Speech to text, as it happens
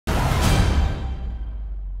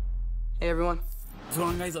Hey everyone. What's going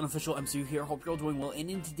on, guys? Unofficial MCU here. Hope you're all doing well. And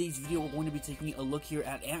in today's video, we're going to be taking a look here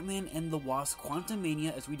at Ant-Man and the Wasp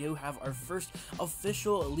Quantumania, as we do have our first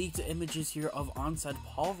official leaked images here of on-set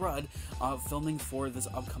Paul Rudd filming for this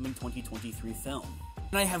upcoming 2023 film.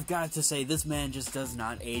 And I have got to say, this man just does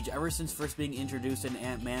not age. Ever since first being introduced in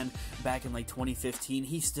Ant-Man back in like 2015,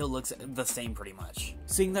 he still looks the same pretty much.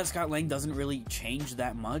 Seeing that Scott Lang doesn't really change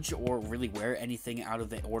that much or really wear anything out of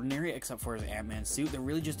the ordinary except for his Ant-Man suit, there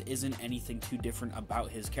really just isn't anything too different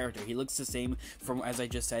about his character. He looks the same from, as I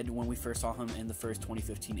just said, when we first saw him in the first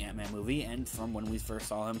 2015 Ant-Man movie, and from when we first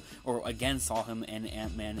saw him, or again saw him in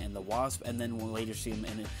Ant-Man and the Wasp, and then we'll later see him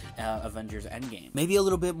in Avengers Endgame. Maybe a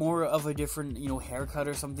little bit more of a different, haircut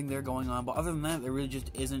or something there going on, but other than that, there really just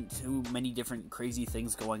isn't too many different crazy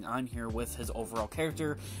things going on here with his overall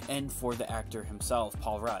character and for the actor himself,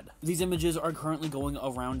 Paul Rudd. These images are currently going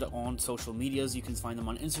around on social medias. You can find them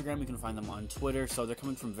on Instagram, you can find them on Twitter, so they're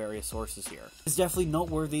coming from various sources here. It's definitely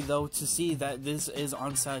noteworthy, though, to see that this is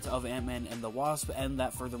on set of Ant-Man and the Wasp, and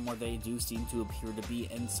that furthermore they do seem to appear to be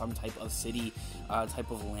in some type of city, type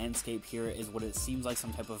of landscape here is what it seems like,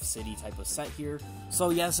 some type of city type of set here. So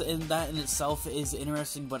yes, and that in itself is interesting,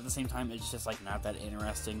 but at the same time, it's just like not that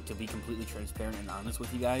interesting, to be completely transparent and honest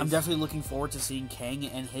with you guys. I'm definitely looking forward to seeing Kang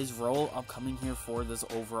and his role upcoming here for this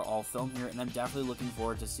overall film here, and I'm definitely looking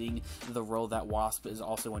forward to seeing the role that Wasp is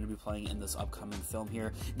also going to be playing in this upcoming film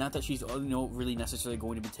here. Not that she's, really necessarily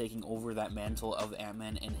going to be taking over that mantle of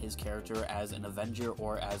Ant-Man and his character as an Avenger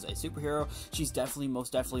or as a superhero. She's definitely,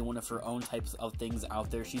 most definitely, one of her own types of things out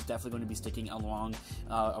there. She's definitely going to be sticking along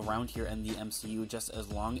around here in the MCU just as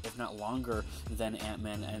long, if not longer, than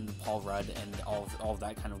Ant-Man and Paul Rudd and all of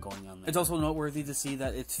that kind of going on there. It's also noteworthy to see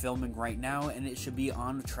that it's filming right now, and it should be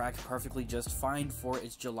on track perfectly just fine for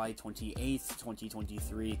its July 28th,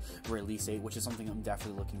 2023 release date, which is something I'm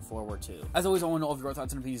definitely looking forward to. As always, I want to know all of your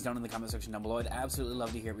thoughts and opinions down in the comment section down below. I'd absolutely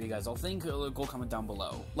love to hear what you guys all think. Go comment down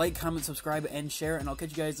below. Like, comment, subscribe, and share, and I'll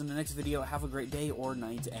catch you guys in the next video. Have a great day or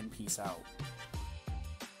night, and peace out.